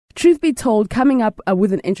Truth be told, coming up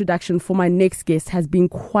with an introduction for my next guest has been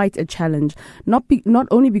quite a challenge. Not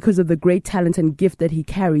only because of the great talent and gift that he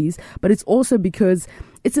carries, but it's also because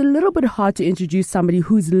it's a little bit hard to introduce somebody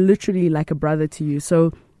who's literally like a brother to you.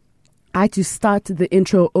 So I had to start the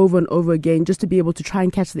intro over and over again just to be able to try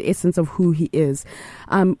and catch the essence of who he is.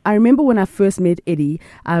 I remember when I first met Eddie,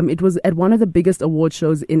 it was at one of the biggest award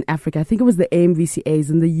shows in Africa. I think it was the AMVCAs,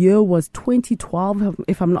 and the year was 2012,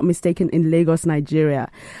 if I'm not mistaken, in Lagos,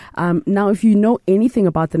 Nigeria. Now, if you know anything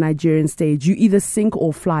about the Nigerian stage, you either sink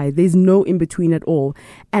or fly. There's no in between at all.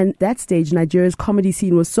 And that stage, Nigeria's comedy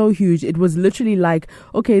scene was so huge. It was literally like,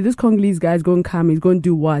 okay, this Congolese guy's going to come. He's going to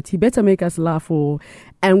do what? He better make us laugh.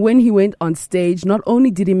 And when he went on stage, not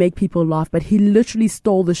only did he make people laugh, but he literally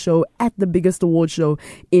stole the show at the biggest award show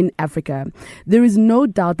in Africa. There is no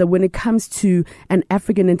doubt that when it comes to an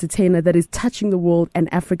African entertainer that is touching the world and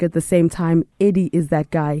Africa at the same time, Eddie is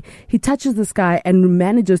that guy. He touches the sky and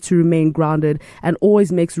manages to remain grounded and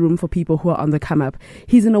always makes room for people who are on the come up.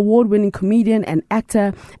 He's an award-winning comedian and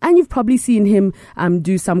actor, and you've probably seen him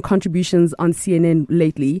do some contributions on CNN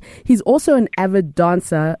lately. He's also an avid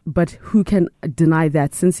dancer, but who can deny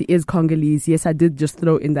that? Since he is Congolese. Yes, I did just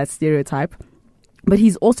throw in that stereotype. But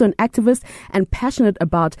he's also an activist and passionate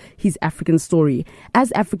about his African story.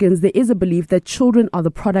 As Africans, there is a belief that children are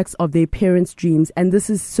the products of their parents' dreams, and this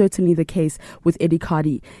is certainly the case with Eddie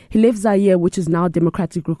Kadi. He left Zaire, which is now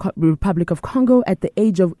Democratic Republic of Congo, at the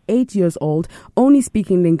age of 8 years old, only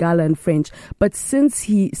speaking Lingala and French. But since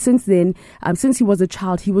he was a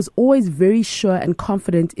child, he was always very sure and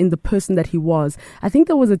confident in the person that he was. I think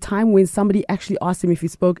there was a time when somebody actually asked him if he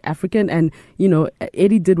spoke African, and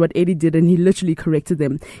Eddie did what Eddie did, and he literally corrected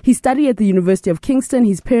them. He studied at the University of Kingston.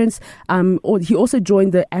 His parents, he also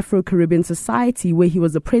joined the Afro-Caribbean Society, where he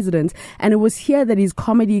was the president. And it was here that his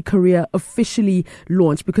comedy career officially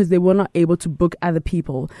launched, because they were not able to book other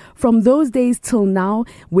people. From those days till now,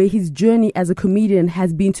 where his journey as a comedian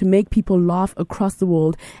has been to make people laugh across the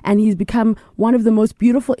world. And he's become one of the most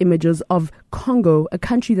beautiful images of Congo, a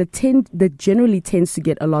country that generally tends to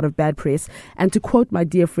get a lot of bad press. And to quote my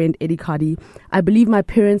dear friend Eddie Kadi, "I believe my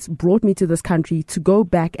parents brought me to this country to go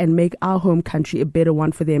back and make our home country a better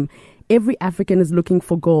one for them. Every African is looking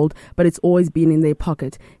for gold, but it's always been in their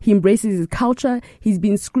pocket." He embraces his culture. He's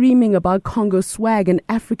been screaming about Congo swag and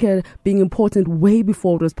Africa being important way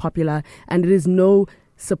before it was popular. And it is no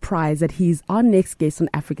surprise that he's our next guest on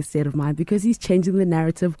Africa State of Mind, because he's changing the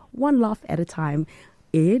narrative one laugh at a time.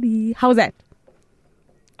 Eddie, how's that?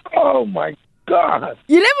 Oh my God.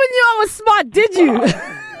 You never knew I was smart, did you?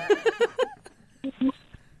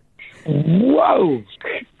 Whoa.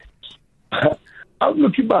 I'm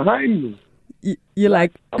looking behind me. You're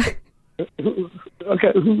like... Okay,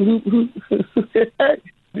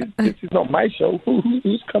 this is not my show.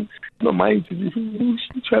 Who's come? Not my interview. Who's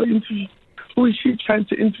she trying to interview? Who is she trying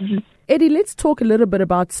to interview? Eddie, let's talk a little bit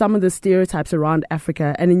about some of the stereotypes around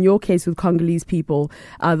Africa, and in your case with Congolese people,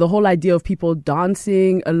 the whole idea of people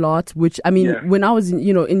dancing a lot, which, I mean, when I was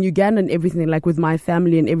in Uganda and everything, like with my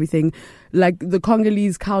family and everything, like the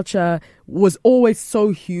Congolese culture was always so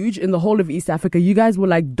huge in the whole of East Africa. You guys were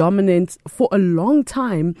like dominant for a long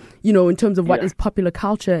time, in terms of what is popular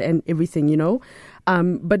culture and everything,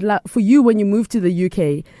 But like, for you, when you moved to the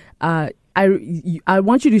UK, I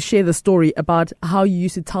want you to share the story about how you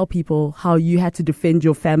used to tell people how you had to defend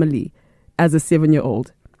your family as a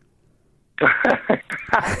 7-year-old.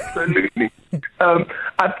 Absolutely.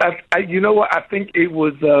 I you know what? I think it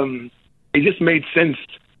was. It just made sense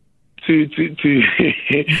to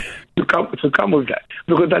come with that,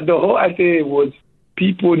 because the whole idea was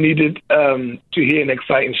people needed to hear an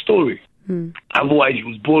exciting story. Otherwise, it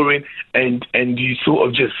was boring, and you sort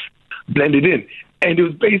of just blended in. And it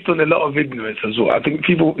was based on a lot of ignorance as well. I think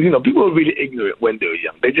people were really ignorant when they were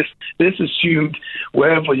young. They just assumed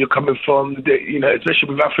wherever you're coming from, especially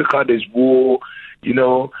with Africa, there's war, there's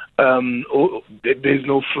no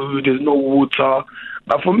food, there's no water.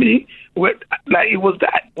 But for me, it was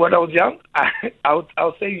that. When I was young,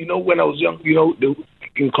 I'll say, when I was young,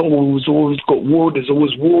 in Congo, we've always got war, there's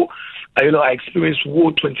always war. I experienced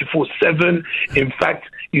war 24/7. In fact,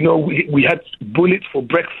 we had bullets for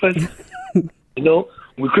breakfast.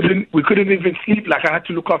 We couldn't even sleep. Like, I had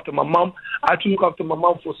to look after my mom. I had to look after my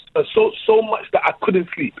mom for so much that I couldn't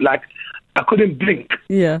sleep. Like, I couldn't blink.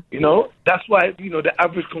 Yeah. That's why, the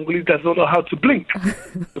average Congolese doesn't know how to blink,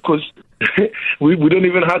 because we don't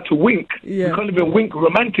even know how to wink. Yeah. We can't even wink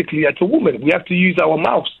romantically at a woman. We have to use our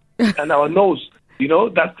mouth and our nose.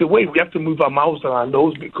 That's the way. We have to move our mouths and our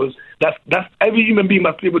nose, because that's every human being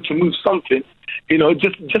must be able to move something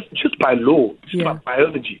just by law, it's by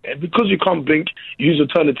biology. And because you can't blink, use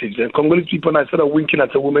alternatives. And Congolese people, instead of winking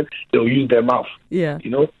at a woman, they'll use their mouth. Yeah.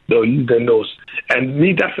 They'll use their nose. And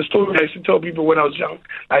me, that's the story I used to tell people when I was young.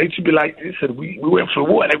 I used to be like, listen, we went for a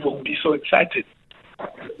war and everyone would be so excited.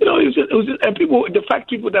 It was just, and people, the fact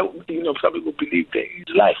people that, some people believe that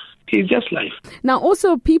it's life. It's just life. Now,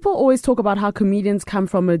 also, people always talk about how comedians come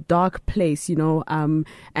from a dark place, and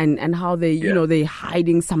how they, they're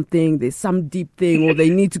hiding something, there's some deep thing, or they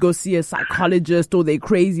need to go see a psychologist, or they're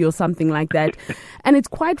crazy or something like that. And it's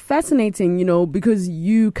quite fascinating, because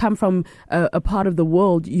you come from a part of the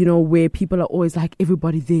world, where people are always like,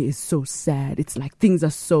 everybody there is so sad. It's like things are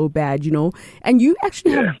so bad, and you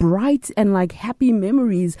actually have bright and like happy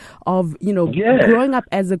memories of, growing up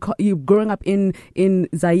growing up in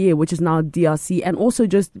Zaire, which is now DRC, and also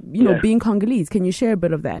just, being Congolese. Can you share a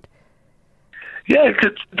bit of that? Yeah,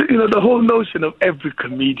 because, the whole notion of every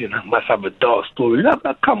comedian must have a dark story.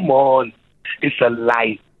 Come on. It's a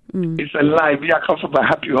lie. It's a lie. I come from a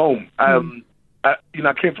happy home. I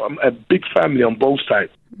came from a big family on both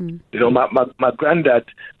sides. My granddad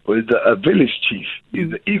was a village chief.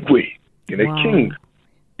 He's an Igwe, king.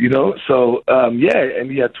 So, and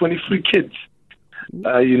he had 23 kids.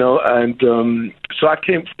 So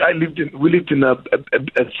we lived in a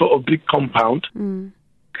sort of big compound.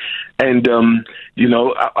 And,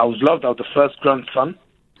 I was loved. I was the first grandson.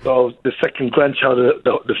 So I was the second grandchild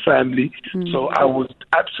of the family. So I was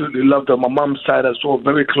absolutely loved on my mom's side as well,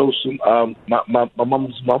 very close to my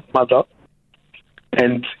mom's mother.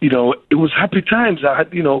 And, it was happy times. I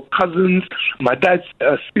had, cousins. My dad's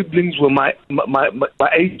siblings were my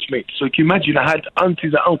age mates. So you can imagine I had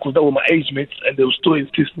aunties and uncles that were my age mates, and they were still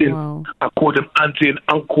insisting I called them auntie and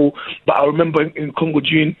uncle. But I remember in Congo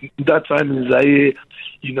during that time in Zaire,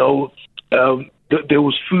 there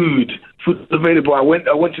was food available. I went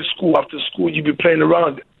to school. After school, you'd be playing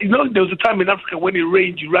around. There was a time in Africa when it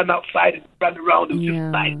rained, you ran outside and ran around. It was just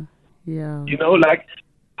nice. Yeah.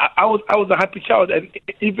 I was a happy child, and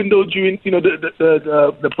even though during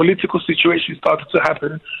the political situation started to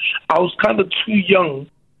happen, I was kind of too young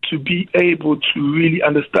to be able to really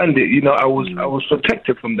understand it. I was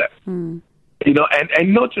protected from that. And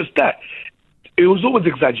not just that, it was always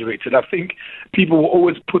exaggerated. I think people were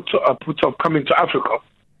always put off coming to Africa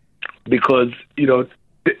because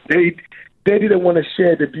they didn't want to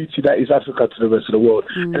share the beauty that is Africa to the rest of the world,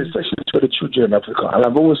 and especially to the children in Africa. And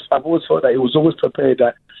I've always thought that it was always prepared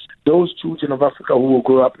that those children of Africa who will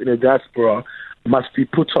grow up in a diaspora must be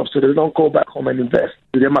put off so they don't go back home and invest.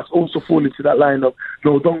 They must also fall into that line of,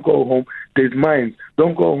 no, don't go home, there's mines.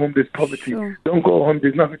 Don't go home, there's poverty. Sure. Don't go home,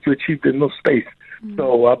 there's nothing to achieve, there's no space.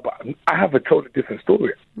 So I have a totally different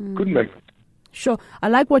story. Good memory. Sure. I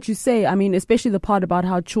like what you say. I mean, especially the part about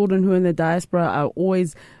how children who are in the diaspora are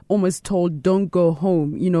always almost told, don't go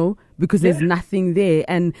home, because there's nothing there.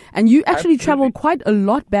 And you actually travel quite a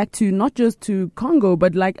lot back to not just to Congo,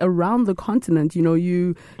 but like around the continent. You're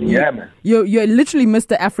literally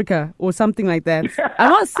Mr. Africa or something like that. I'm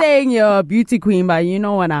not saying you're a beauty queen, but you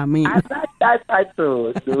know what I mean. I like that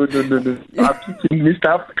title. No. I'm teaching Mr.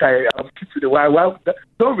 Africa. I'm teaching the why.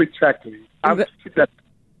 Don't retract me. I'm teaching that.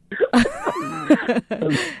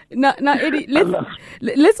 Now, Eddie,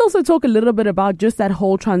 let's also talk a little bit about just that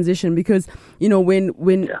whole transition, because when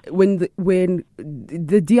the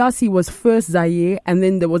DRC was first Zaire, and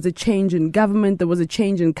then there was a change in government, there was a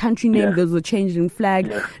change in country name, there was a change in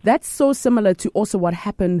flag. That's so similar to also what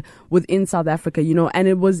happened within South Africa, and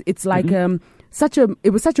it was such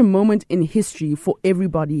a moment in history for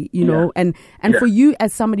everybody, and for you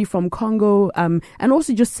as somebody from Congo, and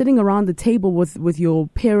also just sitting around the table with your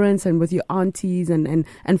parents and with your aunties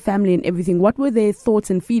and family and everything. What were their thoughts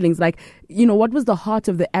and feelings? Like, what was the heart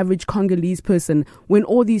of the average Congolese person when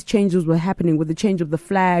all these changes were happening, with the change of the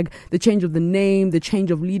flag, the change of the name, the change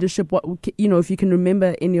of leadership? What, if you can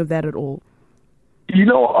remember any of that at all?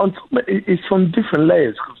 It's from different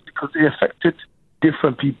layers because it affected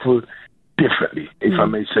different people differently, if I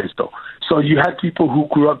may say so. So you had people who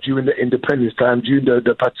grew up during the independence time, during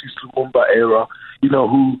the Patrice Lumumba era,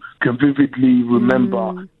 who can vividly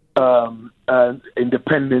remember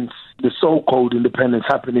independence, the so-called independence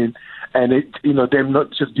happening, and them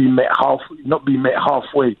not just being met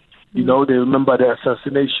halfway. They remember the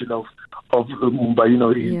assassination of Lumumba.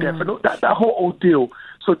 His death, and that whole ordeal.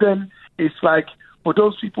 So then it's like, for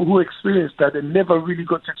those people who experienced that, they never really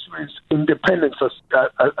got to experience independence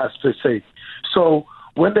as per se. So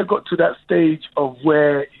when they got to that stage of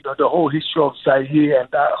where, the whole history of Zaire and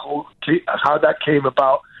how that came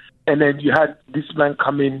about, and then you had this man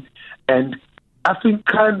come in, and I think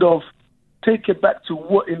kind of take it back to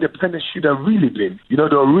what independence should have really been. You know,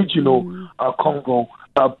 the original Congo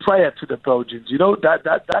prior to the Belgians. You know, that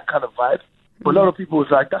kind of vibe. But a lot of people was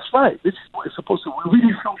like, that's right. This is what it's supposed to. We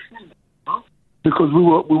really felt free, because we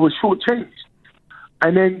were shortchanged.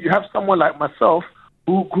 And then you have someone like myself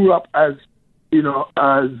who grew up as, you know,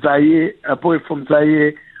 Zaire, a boy from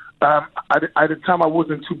Zaire. At the time, I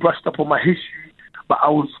wasn't too brushed up on my history, but I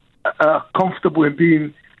was comfortable in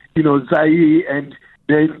being, you know, Zaire. And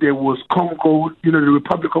then there was Congo, you know, the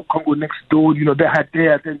Republic of Congo next door. You know, they had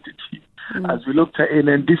their identity. As we looked at it,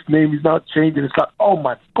 and this name is now changing. It's like, oh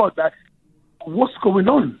my God, what's going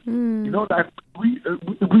on? You know, that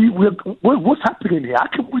what's happening here? How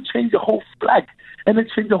can we change the whole flag and then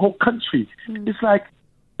change the whole country? It's like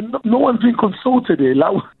no one's been consulted here.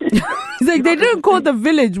 Like, it's like they didn't call the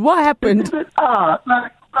village. What happened?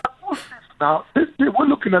 Like what's this now? We're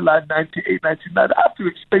looking at like 98, 99. I have to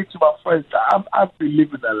explain to my friends that I've been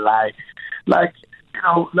living a lie. Like, you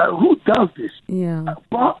know, like who does this? Yeah.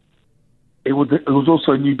 But it was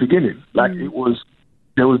also a new beginning. Like there was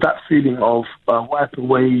that feeling of wipe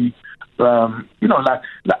away. You know, like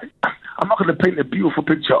I'm not going to paint a beautiful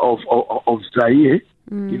picture of Zaire.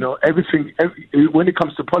 You know, when it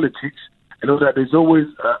comes to politics, you know that there's always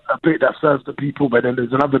a bit that serves the people, but then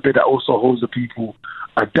there's another bit that also holds the people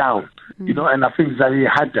down. You know, and I think Zaire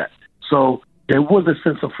had that. So there was a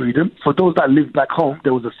sense of freedom. For those that lived back home,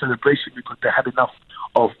 there was a celebration because they had enough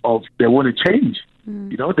of they wanted change.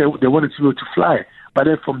 You know, they wanted to be able to fly. But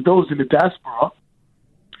then from those in the diaspora,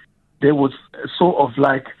 there was sort of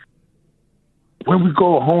like, when we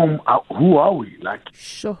go home, who are we? Like,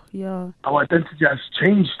 sure, yeah, our identity has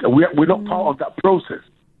changed. We're not part of that process.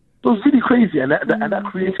 So it was really crazy, and that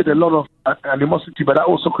created a lot of animosity, but that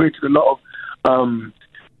also created a lot of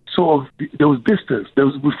sort of, there was distance.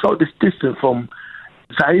 We felt this distance from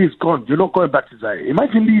Zaire is gone. You're not going back to Zaire.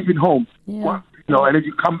 Imagine leaving home, you know, and then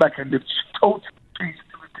you come back and they've totally changed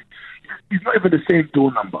everything. It's not even the same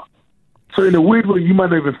door number. So in a weird way, you might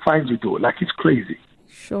not even find your door. Like, it's crazy.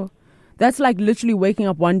 Sure. That's like literally waking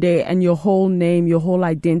up one day and your whole name, your whole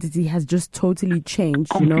identity has just totally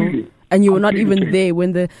changed, Completely. you know? And you were not even Changed. there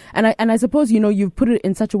when and I suppose, you know, you've put it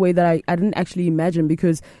in such a way that I didn't actually imagine,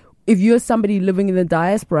 because if you're somebody living in the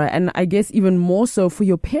diaspora, and I guess even more so for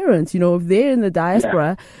your parents, you know, if they're in the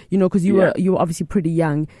diaspora, you know, because you were obviously pretty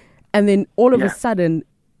young, and then all of a sudden,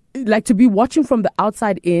 like, to be watching from the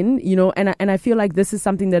outside in, you know, and I feel like this is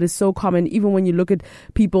something that is so common, even when you look at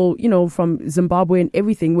people, you know, from Zimbabwe and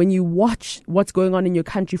everything, when you watch what's going on in your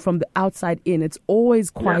country from the outside in, it's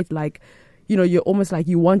always quite like, you know, you're almost like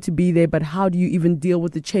you want to be there, but how do you even deal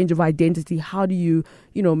with the change of identity? How do you,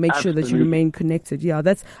 you know, make sure that you remain connected? Yeah,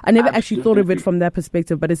 I never actually thought of it from that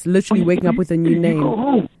perspective, but it's literally waking up with a new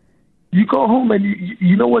name. You go home and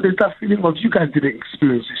you know what? There's that feeling of you guys didn't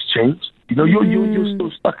experience this change. You know, you're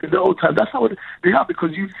still stuck in the old time. That's how they are,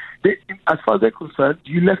 because as far as they're concerned,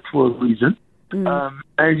 you left for a reason,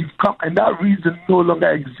 and you've come, and that reason no longer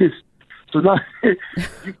exists. So now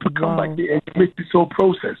you come back here and you make this whole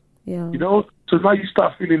process. Yeah. You know, so now you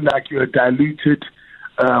start feeling like you're a diluted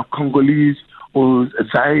Congolese or a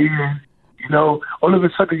Zaire. You know, all of a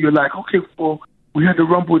sudden you're like, okay, we had the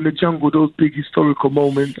Rumble in the Jungle, those big historical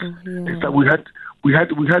moments. It's like we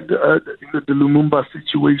had the Lumumba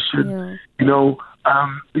situation. You know,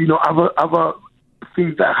 other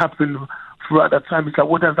things that happened throughout that time. It's like,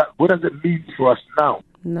 what does it mean for us now?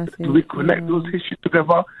 Nothing. Do we connect those histories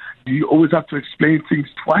together? Do you always have to explain things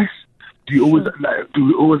twice? Do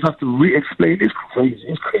we always have to re-explain? It's crazy.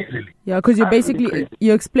 It's crazy. Yeah, because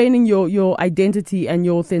you're explaining your identity and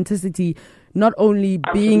your authenticity, not only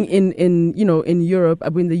being in Europe,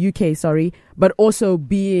 in the UK, sorry, but also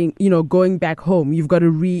being, you know, going back home. You've got to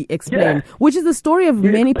re-explain, which is the story of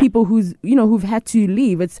many people who've had to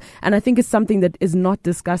leave. And I think it's something that is not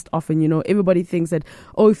discussed often. You know, everybody thinks that,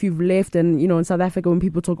 if you've left, and, you know, in South Africa, when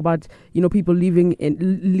people talk about, you know, people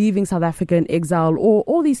leaving South Africa in exile, or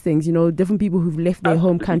all these things, you know, different people who've left their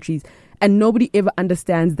home countries, and nobody ever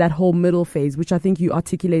understands that whole middle phase, which I think you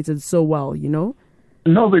articulated so well, you know?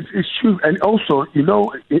 No, but it's true. And also, you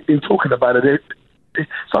know, in talking about it,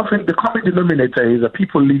 something, the common denominator is that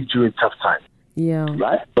people leave during tough times. Yeah.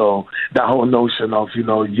 Right? So that whole notion of, you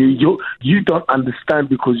know, you don't understand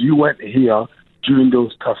because you weren't here during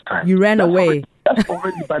those tough times. You ran away. That's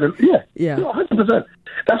already bad enough. Yeah. Yeah. 100%.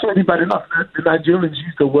 That's already bad enough. The Nigerians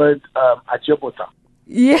use the word ajebota.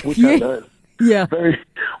 Yeah. Which I learned. Yeah.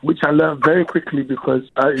 Which I learned very quickly because...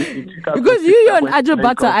 because you're an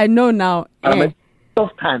ajebota, I know now.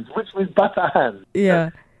 Soft hands, which means butter hands.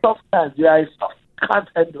 Yeah. Soft hands, soft, can't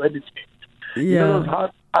handle anything. Yeah. You know, those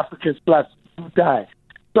hard African splats, you die.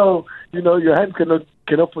 So, you know, your hand cannot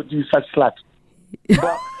cannot produce such slaps.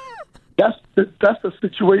 But that's the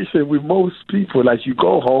situation with most people. Like, you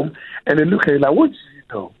go home and they look at you like, what do you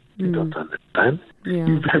know? You don't understand. Yeah.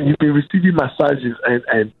 You've been receiving massages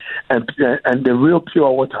and the real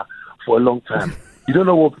pure water for a long time. You don't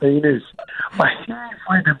know what pain is. But here's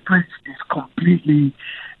where the bridge is completely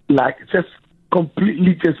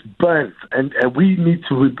burnt, and we need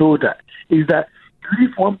to rebuild that. Is that you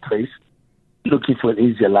leave one place looking for an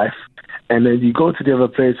easier life, and then you go to the other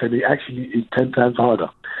place and it actually is 10 times harder.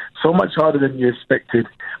 So much harder than you expected,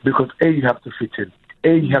 because you have to fit in.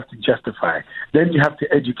 You have to justify. Then you have to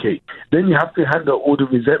educate. Then you have to handle all the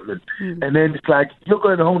resentment. And then it's like, you're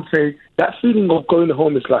going home saying, that feeling of going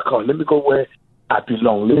home is like, oh, let me go where I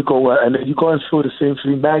belong. Let me go where, and then you go and feel the same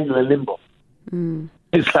feeling. Now you're in limbo.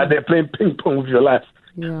 It's like they're playing ping pong with your life.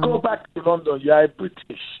 Yeah. Go back to London, you are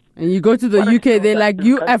British. And you go to the UK, they're like,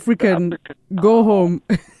 you African, go home.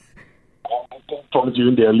 From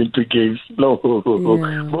during the Olympic Games. No.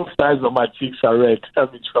 Both sides of my cheeks are red. I'm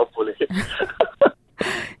in trouble.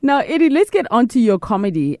 Now, Eddie, let's get onto your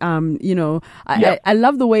comedy. I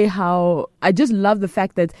love the way I just love the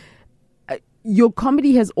fact that your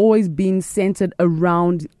comedy has always been centered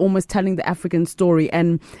around almost telling the African story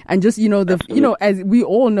and just, as we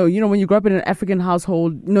all know, when you grow up in an African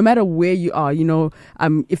household, no matter where you are,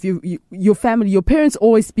 if your family, your parents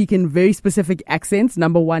always speak in very specific accents.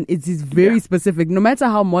 Number one, it's very specific, no matter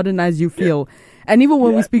how modernized you feel. And even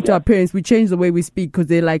when we speak to our parents, we change the way we speak because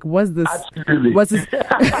they're like, what's this? Absolutely. What's this?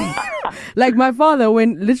 Like my father,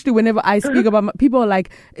 whenever I speak about people are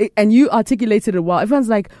like, and you articulated it well, everyone's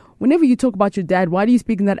like, whenever you talk about your dad, why do you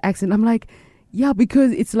speak in that accent? I'm like, yeah,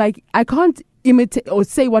 because it's like, I can't imitate or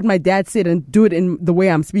say what my dad said and do it in the way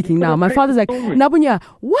I'm speaking now. My father's like, Nabunya,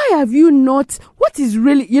 why have you not, what is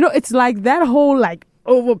really, it's like that whole like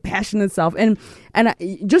over passionate self. And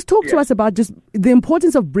just talk to us about just the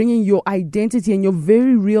importance of bringing your identity and your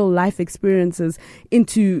very real life experiences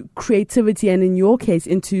into creativity, and in your case,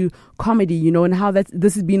 into comedy, and how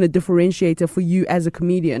this has been a differentiator for you as a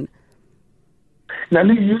comedian. Now,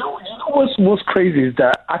 Lee, what's most crazy is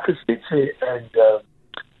that I could sit here and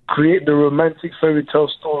create the romantic fairy tale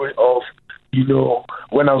story of,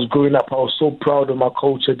 when I was growing up, I was so proud of my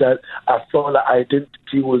culture that I felt like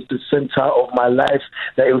identity was the center of my life,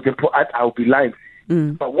 that it was important. I would be lying.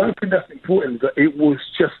 But one thing that's important is that it was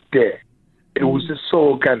just there. It was just so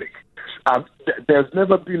organic. There's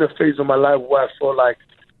never been a phase of my life where I felt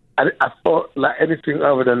like anything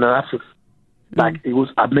other than an African. Like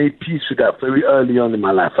I made peace with that very early on in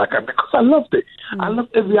my life, because I loved it. I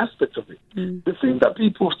loved every aspect of it. The things that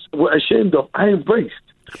people were ashamed of, I embraced.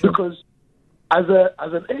 Because as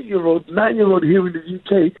an 8-year-old, 9-year-old here in the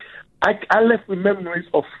UK, I left with memories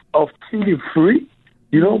of feeling free,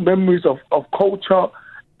 memories of culture,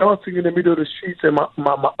 dancing in the middle of the streets, and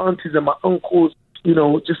my aunties and my uncles,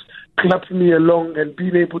 just clapping me along and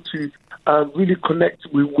being able to really connect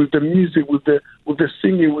with the music, with the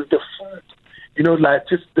singing, with the food.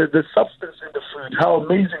 Just the substance in the food, how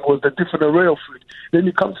amazing was the different array of food. Then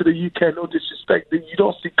you come to the UK, no disrespect, then you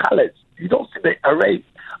don't see colours. You don't see the array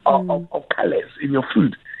of colours in your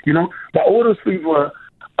food, But all those things were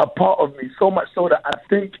a part of me, so much so that I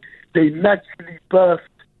think they naturally birthed.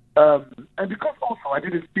 And because also I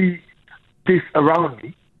didn't see this around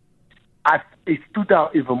me, it stood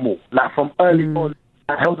out even more. Like from early on,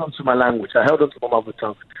 I held on to my language. I held on to my mother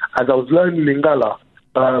tongue. As I was learning Lingala,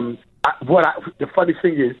 the funny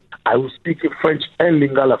thing is, I was speaking French and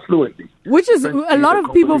Lingala fluently. Which is a lot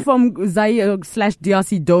of people from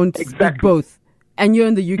Zaire/DRC don't speak both. And you're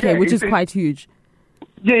in the UK, which is quite huge.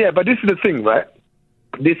 Yeah, but this is the thing, right?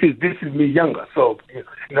 This is me younger. So,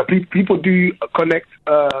 people do connect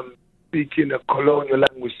speaking a colonial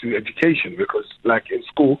language to education, because, like in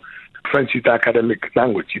school, French is the academic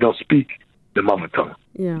language. You don't speak the mother tongue.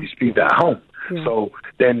 Yeah. You speak that at home. Yeah. So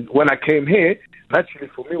then when I came here, naturally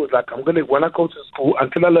for me it was like, when I go to school,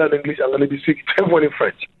 until I learn English, I'm going to be speaking to everyone in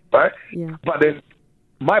French, right? Yeah. But then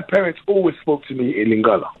my parents always spoke to me in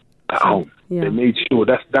Lingala at home. Yeah. They made sure,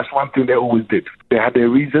 that's one thing they always did. They had their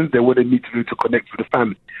reasons, they wanted me to do to connect with the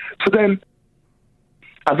family. So then,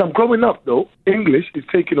 as I'm growing up though, English is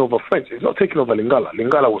taking over French. It's not taking over Lingala.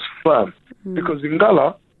 Lingala was firm, because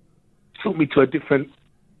Lingala took me to a different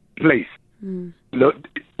place.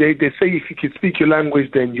 They say if you can speak your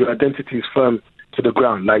language, then your identity is firm to the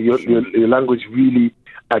ground. Like your language really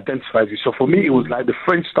identifies you. So for me, it was like the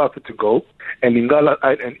French started to go, and Lingala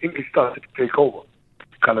and English started to take over,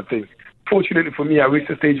 kind of thing. Fortunately for me, I reached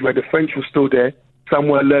a stage where the French was still there,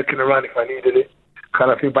 somewhere lurking around if I needed it,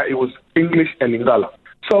 kind of thing. But it was English and Lingala.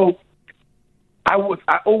 So I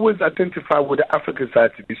always identify with the African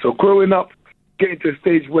side to be. So growing up, getting to a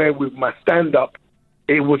stage where with my stand-up,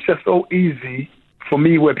 it was just so easy for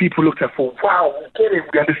me where people looked at for, wow, we get it,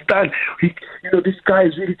 we understand. This guy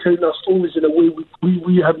is really telling our stories in a way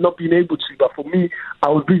we have not been able to. But for me, I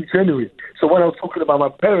was being genuine. So when I was talking about my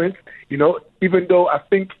parents, even though I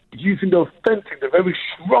think using the authentic, the very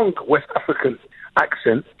strong West African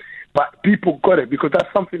accent, but people got it because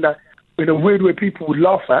that's something that, in a weird way, people would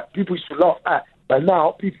laugh at. People used to laugh at, but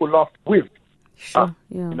now people laugh with. Sure,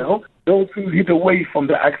 yeah. Those who hid away from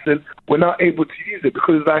the accent were not able to use it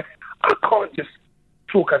because I can't just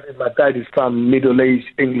talk as if my dad is some middle-aged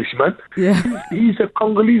Englishman. Yeah. He's a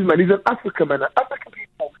Congolese man. He's an African man. And African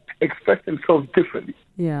people express themselves differently.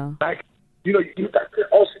 Yeah. Like, you have to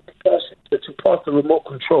also be person to pass the remote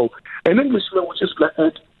control. An Englishman would just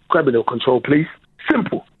like, grab the control, please.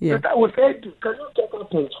 Simple. Yeah. That was it. Can you get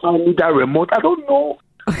up and find me that remote? I don't know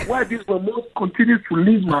why this remote continues to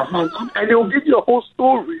leave my hand, and they'll give you a whole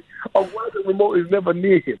story of why the remote is never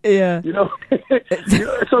near him. Yeah.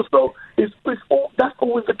 So that's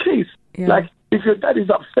always the case. Yeah. Like, if your dad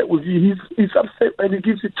is upset with you, he's upset and he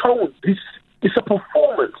gives you tone. It's a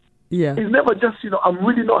performance. Yeah. It's never just, I'm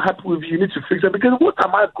really not happy with you, you need to fix it, because what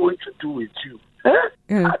am I going to do with you?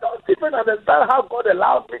 Yeah. I don't even understand how God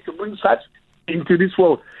allowed me to bring such into this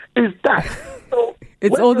world. Is that so?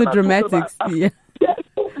 It's all the dramatics. Yeah,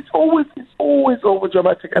 it's always over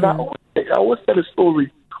dramatic. And I always tell a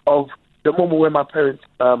story of the moment when my parents,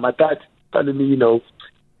 my dad, telling me,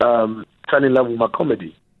 fell in love with my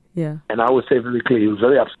comedy. Yeah. And I always say very clearly, he was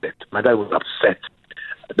very upset. My dad was upset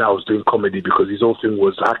that I was doing comedy because his whole thing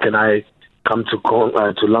was, how can I come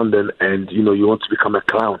to London and you want to become a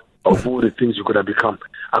clown? Of all the things you could have become,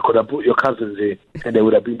 I could have brought your cousins here, and they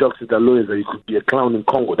would have been doctors and lawyers, and you could be a clown in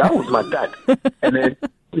Congo. That was my dad. And then,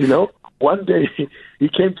 one day he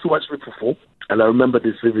came to watch me perform, and I remember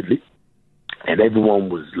this vividly. And everyone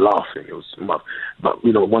was laughing. It was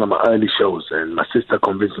one of my early shows, and my sister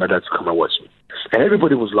convinced my dad to come and watch me. And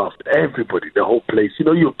everybody was laughing. Everybody, the whole place.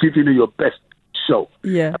 You're giving it your best show.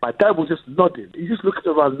 Yeah. And my dad was just nodding. He just looked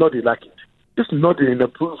around, nodding like. Just nodding in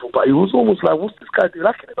approval, but he was almost like, what's this guy doing?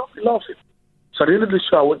 I can't be laughing. So at the end of the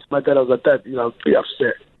show, I went to my dad. I was like, Dad, I'm pretty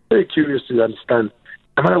upset, very curious to understand.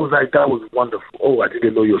 And my dad was like, that was wonderful. Oh, I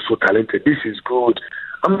didn't know you were so talented. This is good.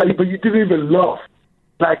 I'm like, but you didn't even laugh.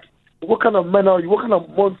 Like, what kind of man are you? What kind of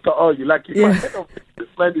monster are you? Like, if my head of this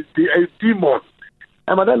man is a demon.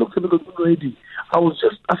 And my dad looked at me and goes, Eddie, I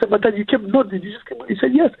said, my dad, you kept nodding. He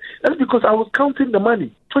said, yes. That's because I was counting the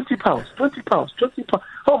money. 20 pounds, 20 pounds, 20 pounds.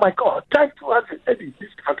 Oh my God, thank 200. Eddie, this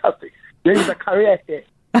is fantastic. There is a career here.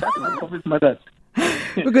 That's my convinced my dad.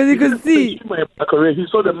 Because he could see. My career. He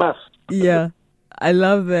saw the math. Yeah. I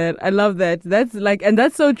love that. That's like, and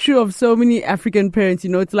that's so true of so many African parents,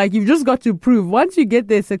 it's like, you've just got to prove once you get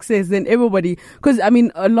their success, then everybody, because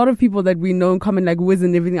a lot of people that we know in common, like Wiz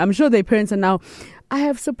and everything, I'm sure their parents are now, I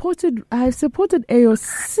have supported Ayo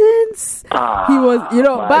since he was,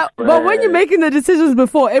 but when you're making the decisions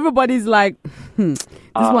before, everybody's like, this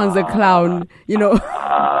one's a clown,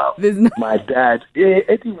 My dad,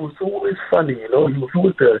 Eddie was always funny, he was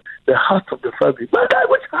always the heart of the family. My dad,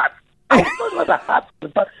 which heart? I was not the heart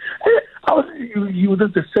of the family. He was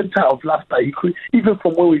just the center of laughter. He could, even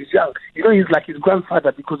from when he was young, he's like his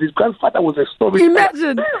grandfather because his grandfather was a storyteller.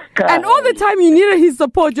 Imagine. And all the time you needed his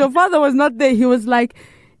support, your father was not there. He was like,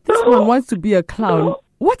 this one wants to be a clown.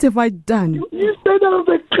 What have I done? You said I was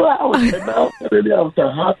a clown. And now really I was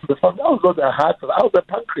the heart of the family. I was not the heart, I was the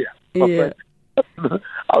pancreas. Yeah.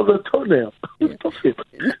 I was a toenail. Yeah.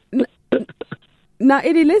 Now,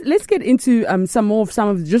 Eddie, let's get into some of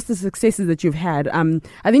just the successes that you've had. I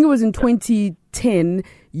think it was in 2010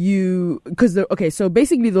 so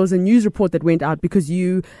basically there was a news report that went out because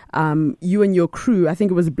you and your crew, I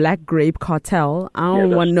think it was Black Grape Cartel. I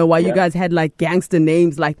don't want to know why you guys had like gangster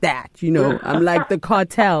names like that. I'm like the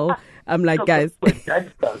cartel. I'm like, guys,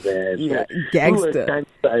 gangster, man. Yeah, gangster.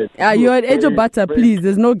 You're at Edge of Butter, please.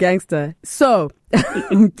 There's no gangster. So,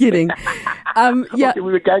 I'm kidding. Yeah, we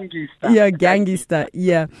were gangster. Yeah, gangster.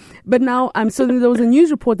 Yeah, but now, so there was a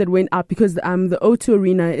news report that went up because the O2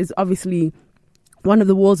 Arena is obviously one of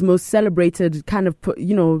the world's most celebrated kind of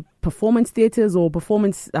performance theaters or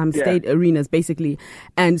performance state arenas, basically,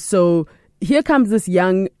 and so. Here comes this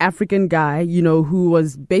young African guy, who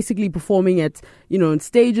was basically performing at, in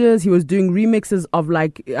stages. He was doing remixes of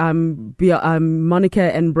like Monica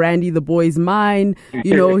and Brandy, The Boy's Mine.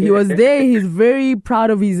 He was there. He's very proud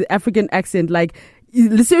of his African accent. Like,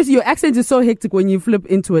 seriously, your accent is so hectic when you flip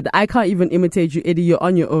into it. I can't even imitate you, Eddie. You're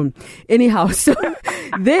on your own. Anyhow,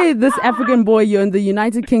 they're this African boy, you're in the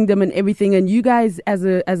United Kingdom and everything, and you guys as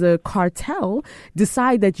a cartel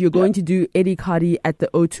decide that you're going to do Eddie Kadi at the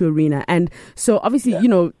O2 Arena. And so obviously,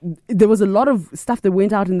 there was a lot of stuff that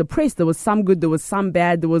went out in the press. There was some good, there was some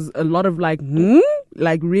bad, there was a lot of like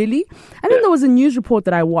really? And then there was a news report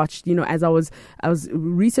that I watched, as I was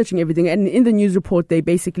researching everything. And in the news report, they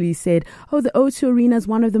basically said, the O2 Arena is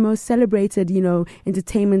one of the most celebrated,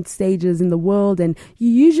 entertainment stages in the world. And you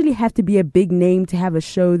usually have to be a big name to have a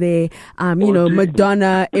show there.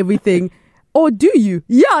 Madonna, everything. Or do you?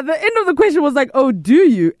 Yeah, the end of the question was like, do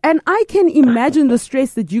you? And I can imagine the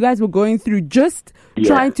stress that you guys were going through just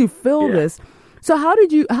trying to fill this. So how do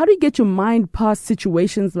you get your mind past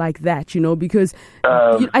situations like that, because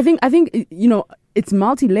I think it's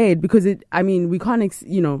multi-layered because we can't,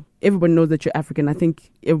 everybody knows that you're African. I think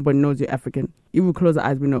everybody knows you're African. If we close our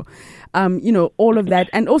eyes, we know. All of that.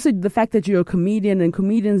 And also the fact that you're a comedian and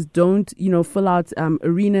comedians don't, fill out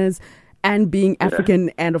arenas and being African.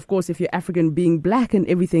 And of course, if you're African, being black and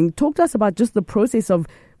everything. Talk to us about just the process of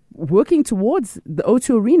working towards the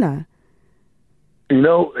O2 Arena.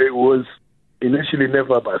 It was initially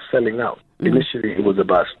never about selling out. Initially, it was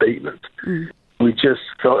about statement. We just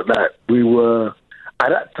felt that at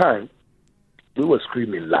that time, we were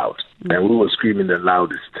screaming loud, and we were screaming the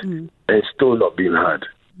loudest, and still not being heard.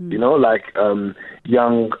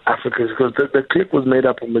 Young Africans, because the clique was made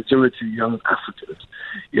up of majority young Africans.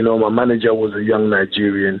 My manager was a young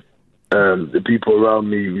Nigerian. The people around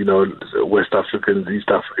me, West Africans, East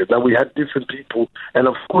Africans. Now we had different people, and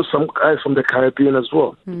of course some guys from the Caribbean as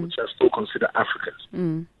well, which I still consider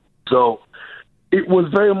Africans. So it was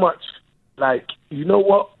very much like,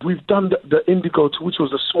 we've done the Indigo 2, which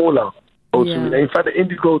was a smaller O2. Yeah. In fact, the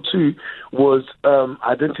Indigo 2 was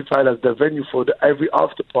identified as the venue for every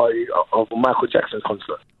after party of a Michael Jackson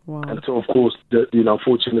concert. Wow. And so, of course, the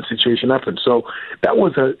unfortunate situation happened. So that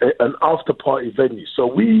was an after party venue. So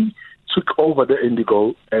we took over the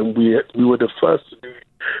Indigo, and we were the first to do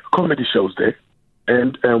comedy shows there,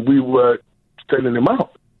 and we were selling them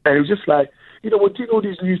out. And it was just like, we're doing all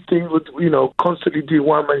these new things with, constantly doing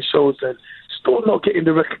one-man shows and still not getting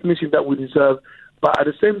the recognition that we deserve. But at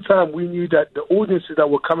the same time, we knew that the audiences that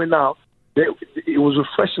were coming out, it was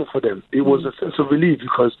refreshing for them. It was a sense of relief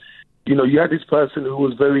because, you had this person who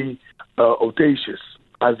was very audacious,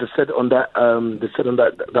 as they said on that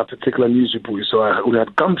that particular news report. So we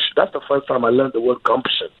had gumption. That's the first time I learned the word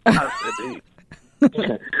gumption. I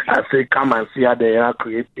say, come and see how they are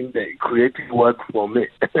creating work for me.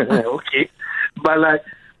 Okay, but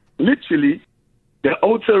literally, the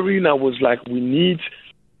O2 Arena was like, we need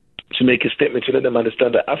to make a statement to let them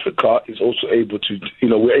understand that Africa is also able to,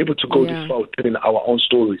 we're able to go this far telling our own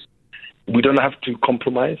stories. We don't have to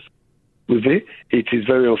compromise with it. It is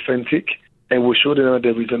very authentic, and we're sure that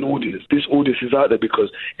there is an audience. This audience is out there because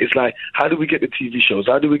it's like, how do we get the TV shows?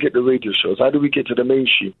 How do we get the radio shows? How do we get to the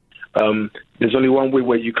mainstream? There's only one way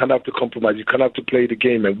where you can't have to compromise. You can't have to play the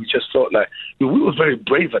game. And we just thought we were very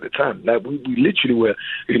brave at the time. We literally were,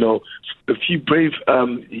 a few brave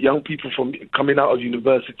young people from coming out of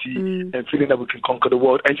university and feeling that we can conquer the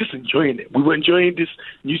world and just enjoying it. We were enjoying this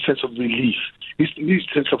new sense of relief, this new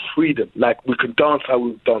sense of freedom. We could dance how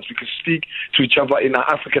we dance. We could speak to each other in our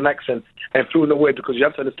African accent and feel no way, because you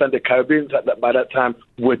have to understand the Caribbeans by that time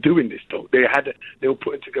were doing this though. They were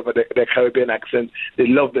putting together their Caribbean accent. They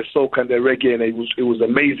loved their soca and their reggae, and it was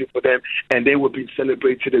amazing for them. And they were being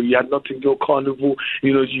celebrated. You had Notting Hill Carnival.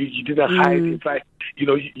 You didn't hide. In fact,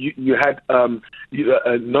 you had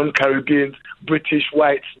non-Caribbeans, British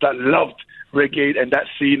whites that loved reggae and that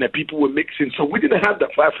scene, and people were mixing. So we didn't have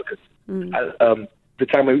that for Africans. The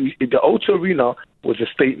time the O2 Arena was a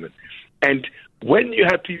statement, and when you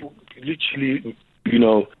had people literally,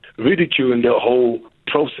 ridiculing the whole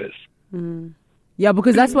process. Yeah,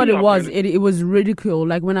 because that's what it was. It was ridicule.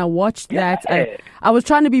 When I watched that, I was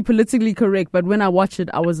trying to be politically correct, but when I watched it,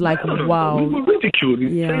 I was like, wow. We were ridiculed.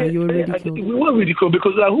 Yeah, you were ridiculed. We were ridiculed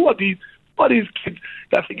because who are these kids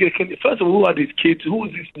that think first of all, who are these kids? Who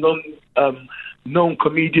is this known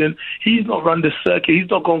comedian? He's not run the circuit. He's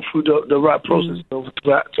not gone through the right process for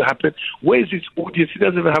that to happen. Where is his audience? He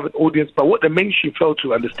doesn't even have an audience. But what the mainstream failed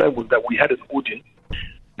to understand was that we had an audience,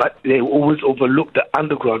 but they always overlooked the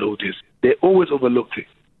underground audience. They always overlooked it.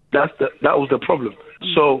 That was the problem.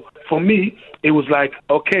 So for me, it was like,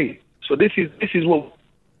 okay, so this is what,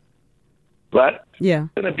 right? Yeah.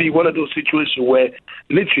 It's going to be one of those situations where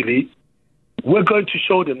literally we're going to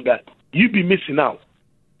show them that you'd be missing out.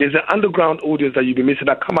 There's an underground audience that you'll be missing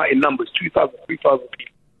that come out in numbers, 2,000, 3,000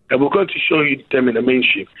 people, and we're going to show you them in the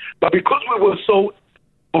mainstream. But because we were so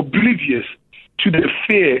oblivious to the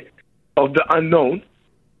fear of the unknown,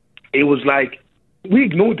 it was like we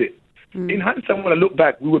ignored it. In hindsight, when I look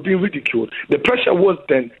back, we were being ridiculed. The pressure was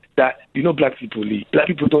then that, black people leave. Black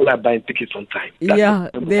people don't like buying tickets on time.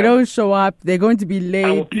 They don't show up. They're going to be late.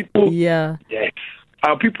 Our people, yes.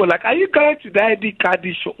 Our people are like, are you going to the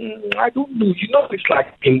Kadi show? I don't know. It's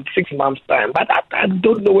like in 6 months' time. But I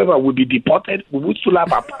don't know whether we'll be deported. We will still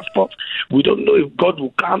have our passports. We don't know if God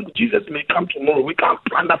will come. Jesus may come tomorrow. We can't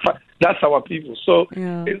plan that. That's our people. So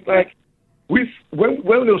it's like, when it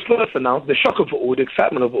was first announced, the shock of it all, the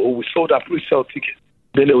excitement of it all, we sold our pre-sale tickets.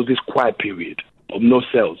 Then there was this quiet period of no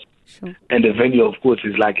sales. Sure. And the venue, of course,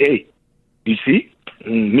 is like, hey, you see,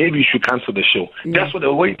 maybe you should cancel the show. That's what they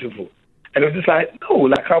were waiting for. And it was just like, no,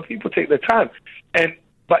 like how people take their time.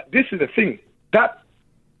 But this is the thing. That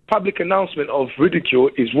public announcement of ridicule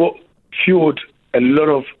is what fueled a lot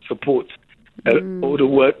of support. All the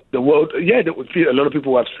world, there would feel a lot of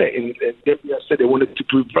people were upset and definitely said they wanted to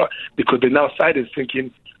prove because they now sided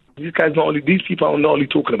thinking these people are not only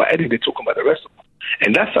talking about Eddie, they're talking about the rest of them.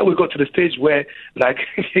 And that's how we got to the stage where, like,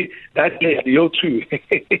 that day at the O2,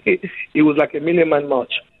 it was like a 1 million man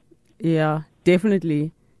march. Yeah,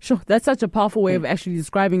 definitely. Sure, that's such a powerful way of actually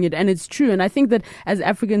describing it, and it's true. And I think that as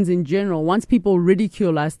Africans in general, once people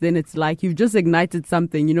ridicule us, then it's like you've just ignited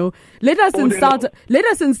something. Let us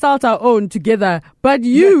insult our own together. But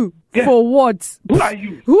you, for what? Who are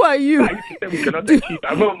you? We cannot achieve.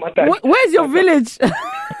 Where's your village?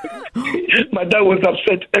 My dad was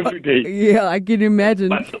upset every day. Yeah, I can imagine.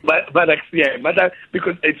 But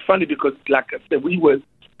because it's funny because, like I said, we were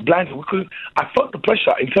blind. I felt the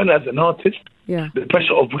pressure internally as an artist. Yeah. The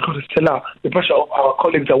pressure of we got to sell out. The pressure of our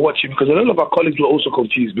colleagues are watching because a lot of our colleagues were also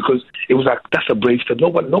confused because it was like that's a brave step.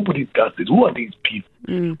 Nobody does this. Who are these people?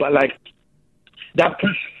 But like that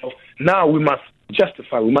pressure of now we must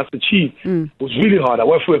justify, we must achieve was really hard. I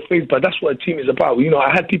went through a phase, but that's what a team is about.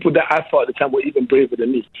 I had people that I thought at the time were even braver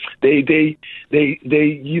than me. They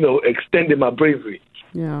extended my bravery.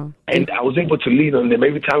 Yeah. And I was able to lean on them.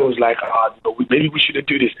 Every time I was like, maybe we shouldn't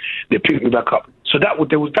do this. They picked me back up. So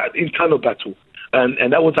there was that internal battle.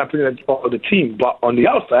 And that was happening as part of the team. But on the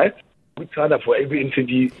outside, we turned up for every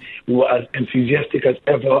interview. We were as enthusiastic as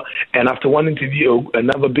ever. And after one interview,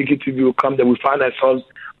 another big interview will come. Then we find ourselves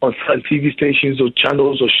on certain TV stations or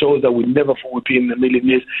channels or shows that we never thought would be in a million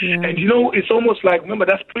years. Yeah. And, it's almost like, remember,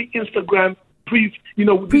 that's pre-Instagram.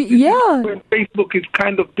 Facebook is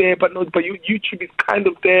kind of there, but YouTube is kind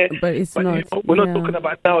of there. But it's not. We're not talking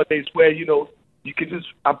about nowadays where, you can just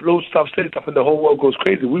upload stuff, say stuff, and the whole world goes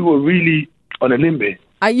crazy. We were really on a limb.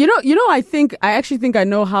 I actually think I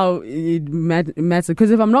know how it matters.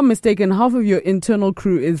 Because if I'm not mistaken, half of your internal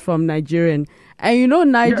crew is from Nigerian. And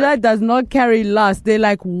Niger does not carry last. They're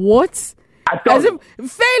like, what? As if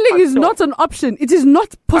failing is not an option. It is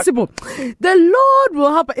not possible. The Lord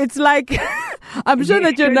will help. It's like, I'm sure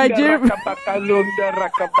that you're Nigerian. That's like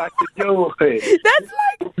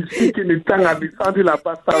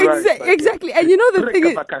exactly. And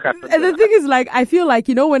the thing is, like, I feel like,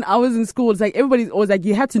 when I was in school, it's like everybody's always like,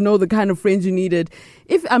 you had to know the kind of friends you needed.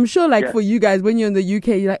 If I'm sure, like, for you guys, when you're in the UK,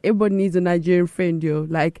 you're like, everybody needs a Nigerian friend, yo.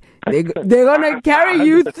 Like, they're gonna carry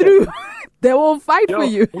you through. They will fight for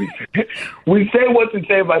you. We say what to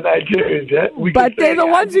say about Nigerians, but they're the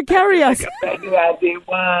ones who carry us. They're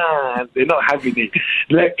not having it.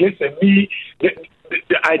 Like, listen, the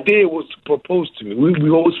idea was proposed to me. We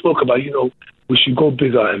always spoke about, we should go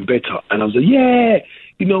bigger and better. And I was like,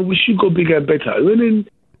 we should go bigger and better. And then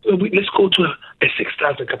let's go to a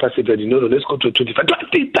 6,000 capacity. Let's go to a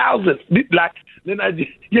 20,000. Like, then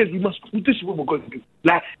we must. This is what we're going to do.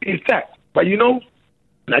 Like, in fact, but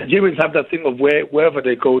Nigerians have that thing of wherever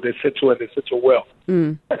they go, they settle and they settle well.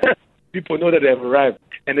 People know that they have arrived,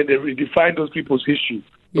 and then they redefine those people's history,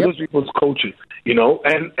 those people's culture,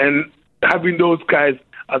 and having those guys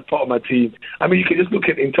as part of my team. I mean, you can just look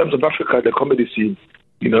at, in terms of Africa, the comedy scene,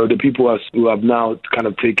 the people who have now kind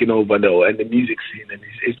of taken over and the music scene, and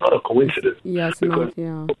it's not a coincidence. Yes, because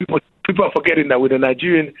not, people are forgetting that with the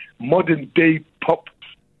Nigerian modern-day pop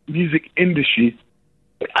music industry,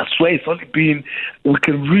 I swear it's only been,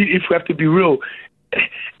 if we have to be real,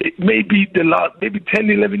 it may be the last, maybe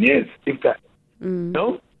 10, 11 years, if that.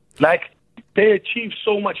 Like, they achieve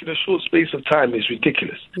so much in a short space of time, it's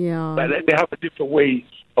ridiculous. Yeah. But they have a different way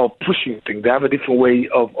of pushing things. They have a different way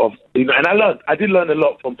of and I did learn a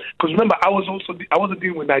lot from, because remember, I wasn't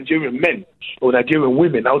dealing with Nigerian men or Nigerian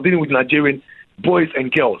women. I was dealing with Nigerian boys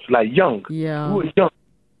and girls, like young. Yeah. Who were young.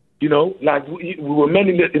 Like we were men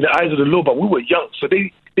in the eyes of the law, but we were young. So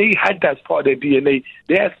they had that as part of their DNA.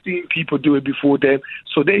 They had seen people do it before them.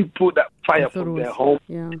 So they put that fire from their home.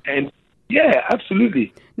 Yeah. And yeah,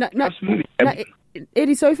 absolutely. Now, absolutely.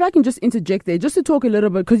 Eddie, so if I can just interject there, just to talk a little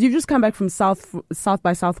bit, because you've just come back from South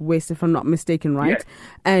by Southwest, if I'm not mistaken, right? Yes.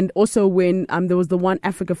 And also when there was the One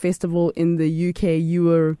Africa Festival in the UK, you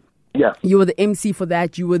were the MC for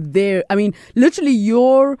that. You were there. I mean, literally,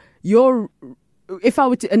 your if I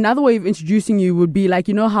were to, another way of introducing you would be like,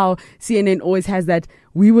 you know how CNN always has that,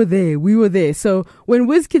 we were there. So when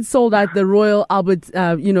WizKid sold out the Royal Albert,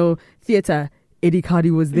 Theatre, Eddie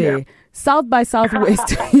Kadi was there. Yeah. South by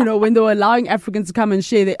Southwest, when they were allowing Africans to come and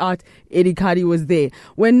share their art, Eddie Kadi was there.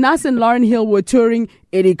 When Nas and Lauryn Hill were touring,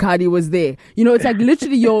 Eddie Kadi was there. It's like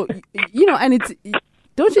literally and it's,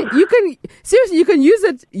 don't you can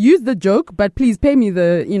use the joke, but please pay me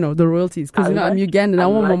the royalties, because I'm Ugandan. I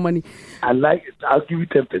want more money. I like it. I'll give you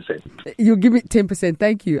 10%. You'll give me 10%.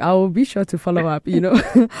 Thank you. I will be sure to follow up.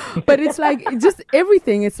 But it's like just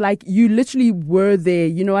everything. It's like you literally were there.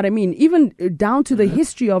 You know what I mean? Even down to the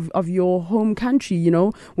history of your home country.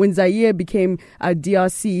 When Zaire became a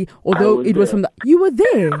DRC, although it was from you were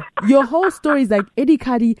there. Your whole story is like, Eddie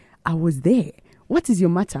Kadi, I was there. What is your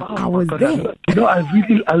matter? I was there.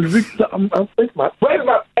 I'm afraid where's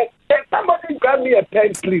my pen? Somebody grab me a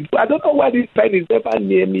pen, please. I don't know why this pen is never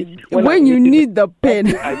near me. When you need the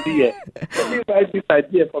pen. Idea. This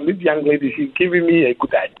idea from this young lady, she's giving me a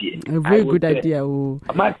good idea. A very good idea. Oh.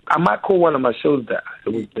 I might call one of my shows that I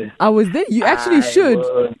was there. I was there. You actually should.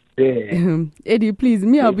 Eddie, please,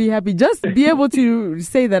 I'll be happy. Just be able to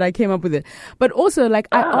say that I came up with it. But also, like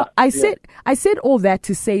I said all that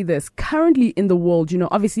to say this. Currently in the world,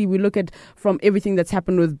 obviously we look at from everything that's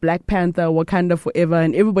happened with Black Panther, Wakanda Forever,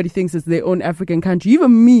 and everybody thinks it's their own African country.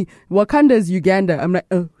 Even me, Wakanda is Uganda. I'm like,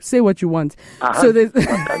 say what you want. So there's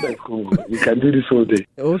Wakanda is Congo. You can do this all day.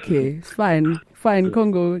 Okay, fine,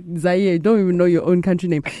 Congo, Zaire. Don't even know your own country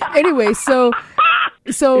name. Anyway, so.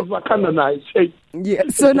 Yeah.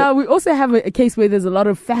 So now we also have a case where there's a lot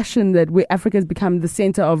of fashion where Africa has become the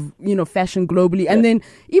center of fashion globally, and then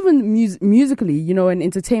even musically, and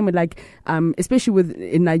entertainment, like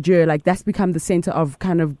especially in Nigeria, like that's become the center of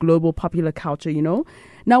kind of global popular culture.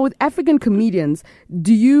 Now with African comedians,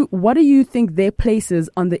 what do you think their place is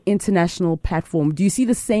on the international platform? Do you see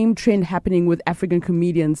the same trend happening with African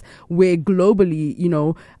comedians, where globally,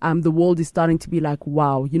 the world is starting to be like,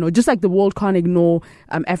 wow, just like the world can't ignore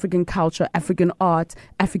African culture, African art,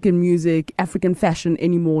 African music, African fashion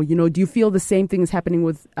anymore? Do you feel the same thing is happening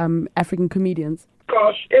with African comedians?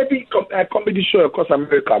 Every comedy show across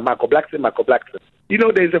America, Michael Blackson.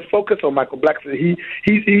 There's a focus on Michael Blackson.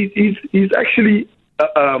 He's actually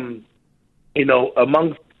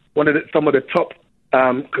amongst some of the top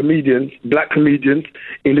comedians, black comedians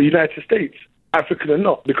in the United States, African or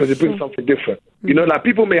not, because it brings something different. Like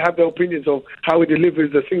people may have their opinions of how he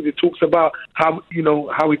delivers the things he talks about, how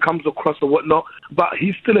he comes across or whatnot, but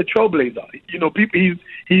he's still a trailblazer.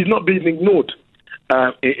 He's not being ignored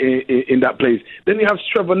in that place. Then you have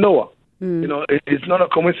Trevor Noah. It's not a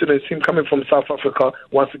coincidence him coming from South Africa.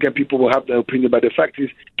 Once again, people will have their opinion, but the fact is,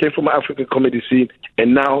 he came from an African comedy scene,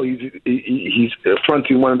 and now he's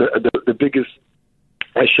fronting one of the biggest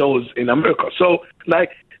shows in America. So,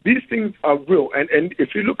 like, these things are real, and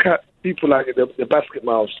if you look at people like the Basket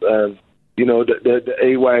Mouse, the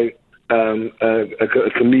AY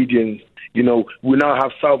comedians. We now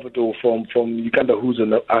have Salvador from Uganda, who's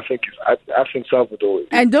I think Salvador.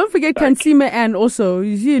 And don't forget Kansime Ann also.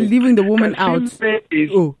 Is he leaving the woman out?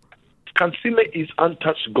 Kansime is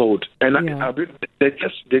untouched gold, and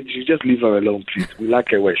you just leave her alone, please. We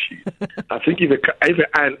like her where she is. I think even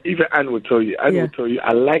Ann will tell you. Will tell you.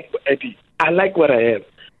 I like Eddie. I like what I am.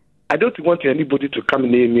 I don't want anybody to come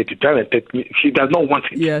near me to try and take me. She does not want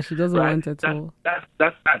it. Yeah, she doesn't want it at all. That's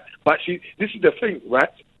that. But this is the thing, right?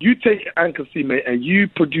 You take Ann Kasime and you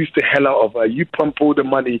produce the hell out of her. You pump all the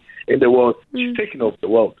money in the world. She's taking over the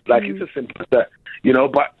world. Like, it's as simple as that.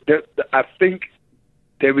 But I think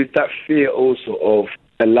there is that fear also of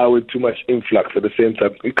allowing too much influx at the same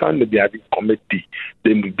time. We can't be having comedy.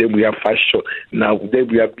 Then we have fashion. Now, then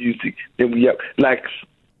we have music. Then we have,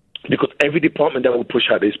 because every department that we push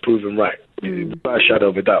out is proven right, without a shadow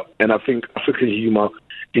of a doubt. And I think African humor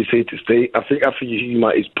is here to stay. I think African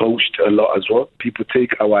humor is poached a lot as well. People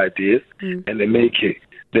take our ideas and they make it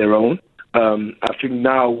their own. I think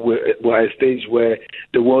now we're at a stage where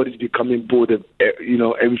the world is becoming bored of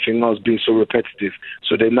everything else being so repetitive.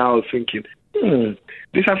 So they're now thinking,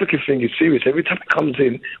 this African thing is serious. Every time it comes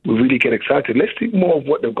in, we really get excited. Let's think more of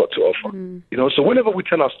what they've got to offer. So whenever we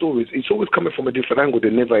tell our stories, it's always coming from a different angle they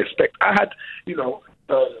never expect. I had, it's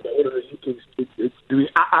doing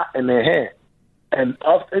in their hair. And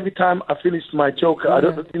every time I finish my joke, I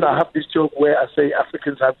have this joke where I say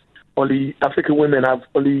Africans have only African women have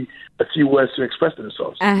only a few words to express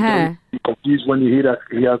themselves. Uh-huh. You're confused when you hear that.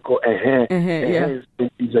 Here go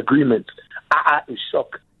is agreement. Is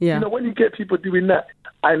shock. Yeah. You know, when you get people doing that,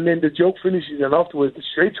 and then the joke finishes, and afterwards,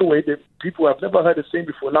 straight away, the people who have never heard the same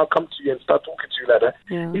before now come to you and start talking to you like that.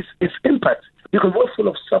 Yeah. It's impact, because we're full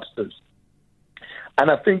of substance.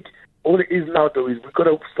 And I think all it is now, though, is we've got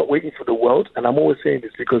to stop waiting for the world. And I'm always saying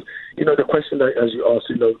this because, you know, the question that, as you asked,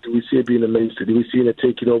 you know, do we see it being a mainstay? Do we see it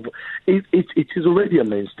taking over? It is already a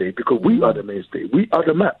mainstay, because we are the mainstay. We are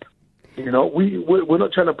the map. You know, we're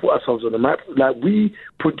not trying to put ourselves on the map. Like, we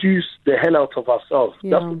produce the hell out of ourselves.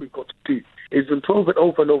 Yeah. That's what we've got to do. It's been proven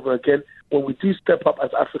over and over again. When we do step up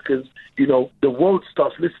as Africans, you know, the world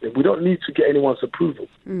starts listening. We don't need to get anyone's approval.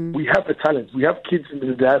 We have the talent. We have kids in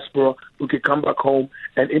the diaspora who can come back home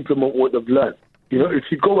and implement what they've learned. You know,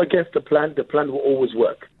 if you go against the plan will always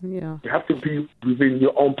work. Yeah. You have to be within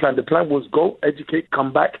your own plan. The plan was go, educate,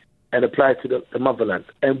 come back, and apply it to the motherland.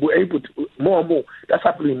 And we're able to, more and more, that's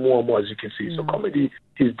happening more and more, as you can see. Yeah. So comedy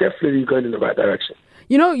is definitely going in the right direction.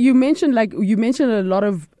 You know, you mentioned a lot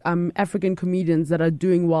of African comedians that are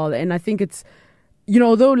doing well. And I think it's, you know,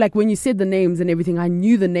 although like when you said the names and everything, I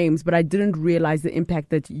knew the names, but I didn't realize the impact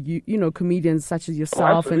that, you know, comedians such as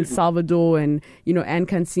yourself and Salvador and, you know, Anne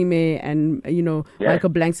Kansime and, you know, Michael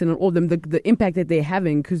Blankson and all of them, the impact that they're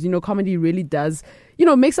having. Because, you know, comedy really does, you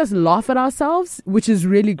know, makes us laugh at ourselves, which is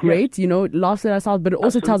really great, you know, laughs at ourselves, but it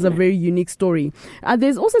also tells a very unique story.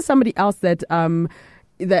 There's also somebody else that I,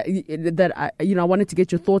 you know, I wanted to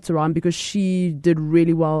get your thoughts around, because she did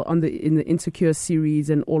really well in the Insecure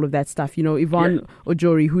series and all of that stuff. You know, Yvonne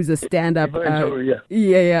Ojori, who's a stand-up.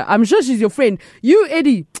 Yeah. I'm sure she's your friend. You,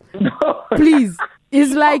 Eddie, please.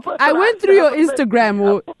 It's like I went through your Instagram.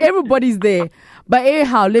 Well, everybody's there. But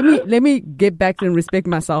anyhow, let me get back and respect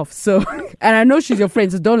myself. So, and I know she's your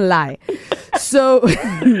friend, so don't lie. So,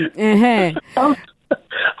 I've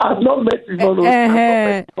not met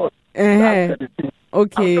Yvonne.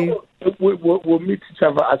 Okay. We'll meet each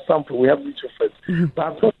other at some point. We have mutual friends. But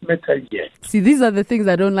I've not met her yet. See, these are the things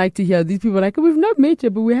I don't like to hear. These people are like, we've not met her,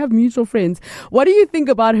 but we have mutual friends. What do you think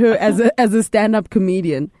about her as a stand-up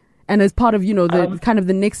comedian? And as part of, you know, the kind of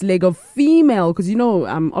the next leg of female, because, you know,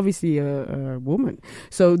 I'm obviously a woman.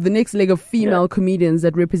 So the next leg of female comedians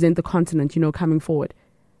that represent the continent, you know, coming forward.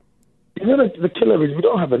 You know, the killer is we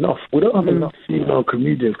don't have enough. We don't have enough female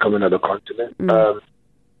comedians coming out of the continent.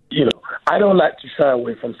 You know, I don't like to shy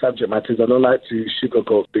away from subject matters. I don't like to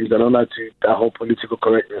sugarcoat things. I don't like to that whole political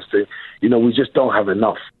correctness thing. You know, we just don't have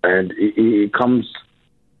enough, and it comes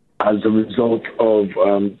as a result of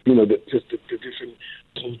you know, the different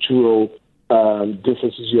cultural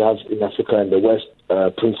differences you have in Africa and the West,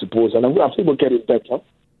 principles. And I think we're getting better.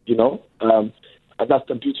 You know, and that's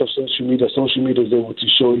the beauty of social media. Social media is able to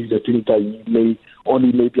show you the things that you may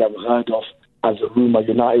only maybe have heard of as a rumor.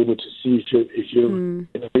 You're not able to see if you're in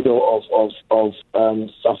the middle of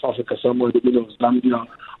South Africa, somewhere in the middle of Zambia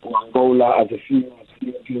or Angola as a female,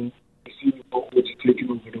 you see what you're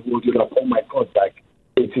taking over the world. You're like, oh my God, like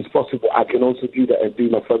it is possible. I can also do that and be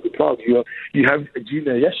my family proud. You have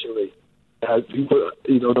Gina Yeshere. People,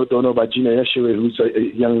 you know, don't know about Gina Yeshere, who's a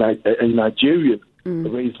young Nigerian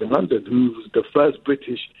raised in London, who was the first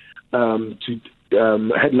British to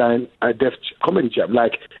headline a Def Comedy Jam,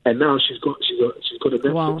 and now she's got a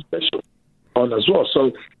Netflix special on as well.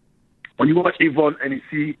 So when you watch Yvonne and you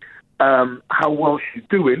see how well she's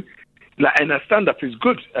doing, and her stand-up is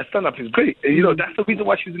good. Her stand-up is great. And, you know, that's the reason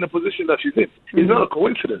why she's in the position that she's in. It's not a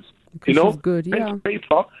coincidence. Because you know, she's good, yeah.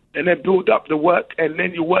 Paper, and then build up the work, and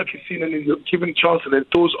then your work is seen and then you're given a chance and then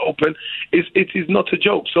doors open. It is not a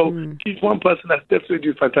joke. So she's one person that's definitely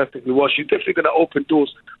doing fantastically well. She's definitely going to open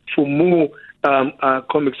doors for more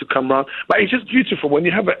comics to come around. But it's just beautiful when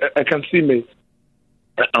you have a Kansime,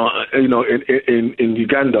 you know, in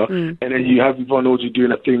Uganda, and then you have Yvonne Oji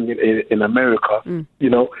doing a thing in America.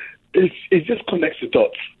 You know, it just connects the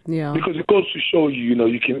dots. Yeah. Because it goes to show you, you know,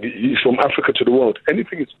 you can be from Africa to the world.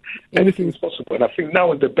 Anything is possible. And I think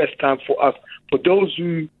now is the best time for us, for those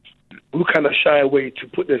who kind of shy away, to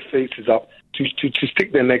put their faces up, to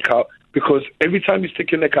stick their neck out. Because every time you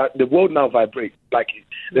stick your neck out, the world now vibrates. Like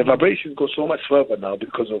the vibrations go so much further now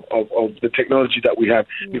because of the technology that we have,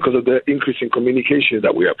 because of the increase in communication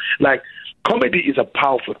that we have. Like, comedy is a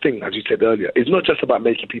powerful thing, as you said earlier. It's not just about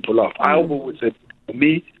making people laugh. I always said, for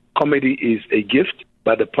me, comedy is a gift,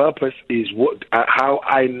 but the purpose is how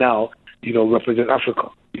I now, you know, represent Africa.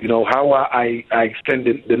 You know, how I extend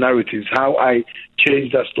the narratives, how I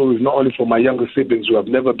change that story, not only for my younger siblings who have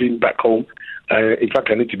never been back home. In fact,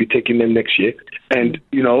 I need to be taking them next year. And,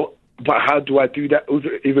 you know, but how do I do that?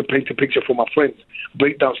 Even paint a picture for my friends,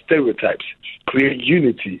 break down stereotypes, create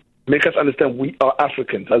unity, make us understand we are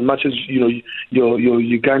Africans as much as you're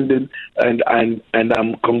Ugandan and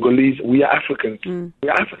I'm Congolese. We are Africans. We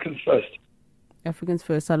are Africans first. Africans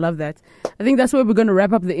first. I love that. I think that's where we're going to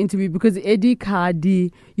wrap up the interview because Eddie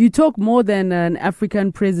Kadi, you talk more than an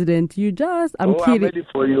African president. I'm kidding. I'm ready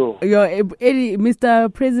for you. You're Eddie,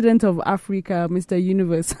 Mr. President of Africa, Mr.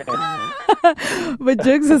 Universe. But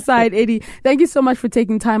jokes aside, Eddie, thank you so much for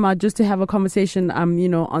taking time out just to have a conversation,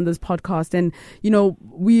 on this podcast. And,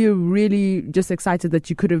 we're really just excited that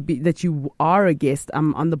you are a guest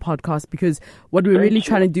on the podcast because what we're really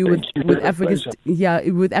trying to do with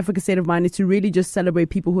Africa's State of Mind is to really just celebrate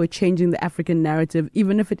people who are changing the African narrative,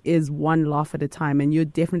 even if it is one laugh at a time. And you're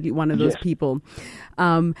definitely one of those people.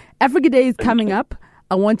 Africa Day is coming up.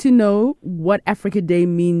 I want to know what Africa Day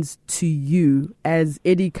means to you as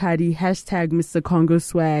Eddie Kadi, hashtag Mr. Congo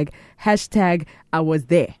Swag, hashtag I was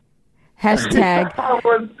there. Hashtag I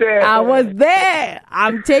was there.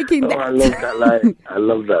 I'm taking that. I love that line. I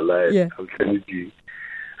love that line. Yeah. I'm telling you.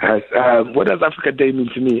 What does Africa Day mean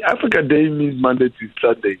to me? Africa Day means Monday to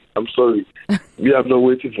Sunday. I'm sorry. We are not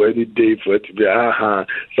waiting for any day for it to be,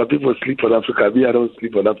 Some people sleep on Africa. Me, I don't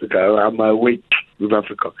sleep on Africa. I'm awake with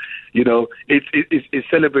Africa. It's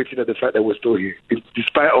celebrating the fact that we're still here.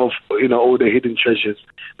 Despite of, all the hidden treasures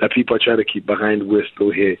that people are trying to keep behind, we're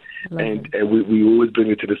still here. And we always bring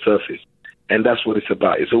it to the surface. And that's what it's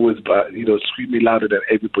about. It's always about, screaming louder than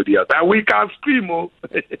everybody else. And we can scream more.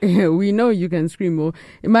 We know you can scream more.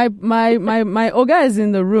 My Oga is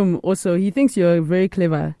in the room also. He thinks you're very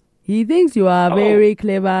clever. He thinks you are very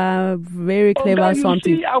clever,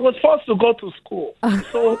 something. See, I was forced to go to school.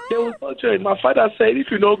 So there was no choice. My father said,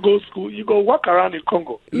 if you don't go to school, you go walk around in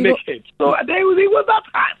Congo. Make it. So it was that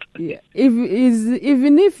hard. Yeah.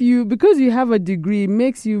 Even if you, because you have a degree,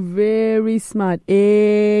 makes you very smart.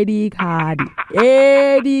 Eddie Kadi.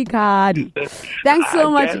 Thanks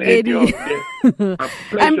so much, Eddie.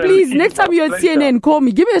 And please, next time you're at CNN, call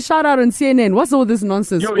me. Give me a shout out on CNN. What's all this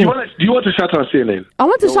nonsense? Do you want to shout out on CNN? I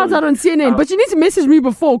want to shout out on CNN, but you need to message me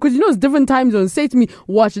before because it's different time zones. Say to me,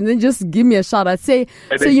 watch, and then just give me a shout out. Say,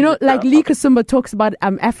 like Lee Kasumba talks about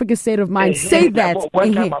Africa's State of Mind. Say that.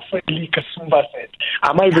 One time, my friend Lee Kasumba said,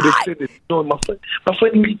 "I might even say this." No, my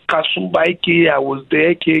friend Lee Kasumba, aka I was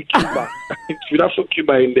there, aka Cuba. You have some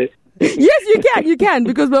Cuba in there. Yes, you can,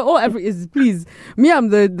 because we're all Africans. Please, me, I'm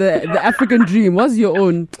the African dream. What's your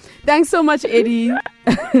own? Thanks so much, Eddie.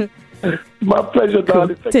 My pleasure,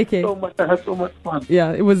 darling. Take care. So much. I had so much fun.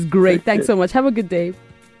 Yeah, it was great. Thanks so much. Have a good day.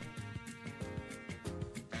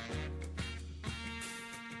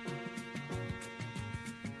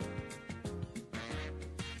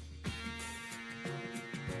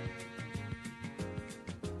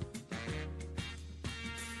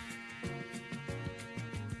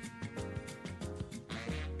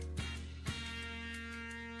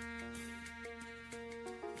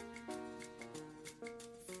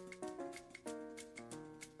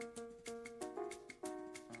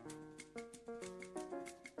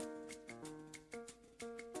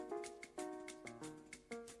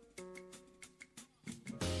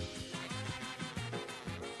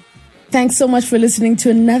 Thanks so much for listening to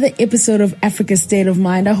another episode of Africa's State of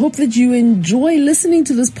Mind. I hope that you enjoy listening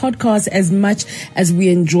to this podcast as much as we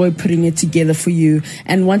enjoy putting it together for you.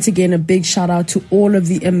 And once again, a big shout out to all of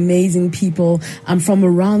the amazing people from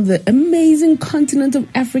around the amazing continent of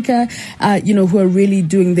Africa, who are really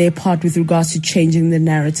doing their part with regards to changing the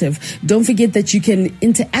narrative. Don't forget that you can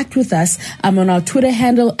interact with us on our Twitter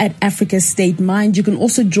handle at Africa State Mind. You can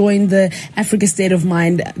also join the Africa State of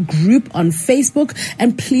Mind group on Facebook.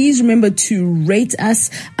 And please remember to rate us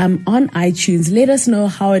on iTunes. Let us know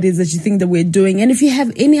how it is that you think that we're doing. And if you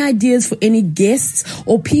have any ideas for any guests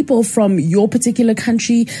or people from your particular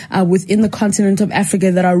country within the continent of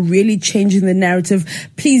Africa that are really changing the narrative,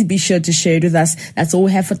 please be sure to share it with us. That's all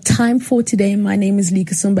we have for time for today. My name is Lee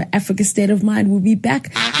Kasumba. Africa State of Mind. We'll be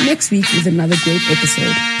back next week with another great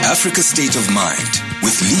episode. Africa State of Mind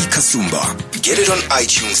with Lee Kasumba. Get it on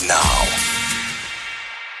iTunes now.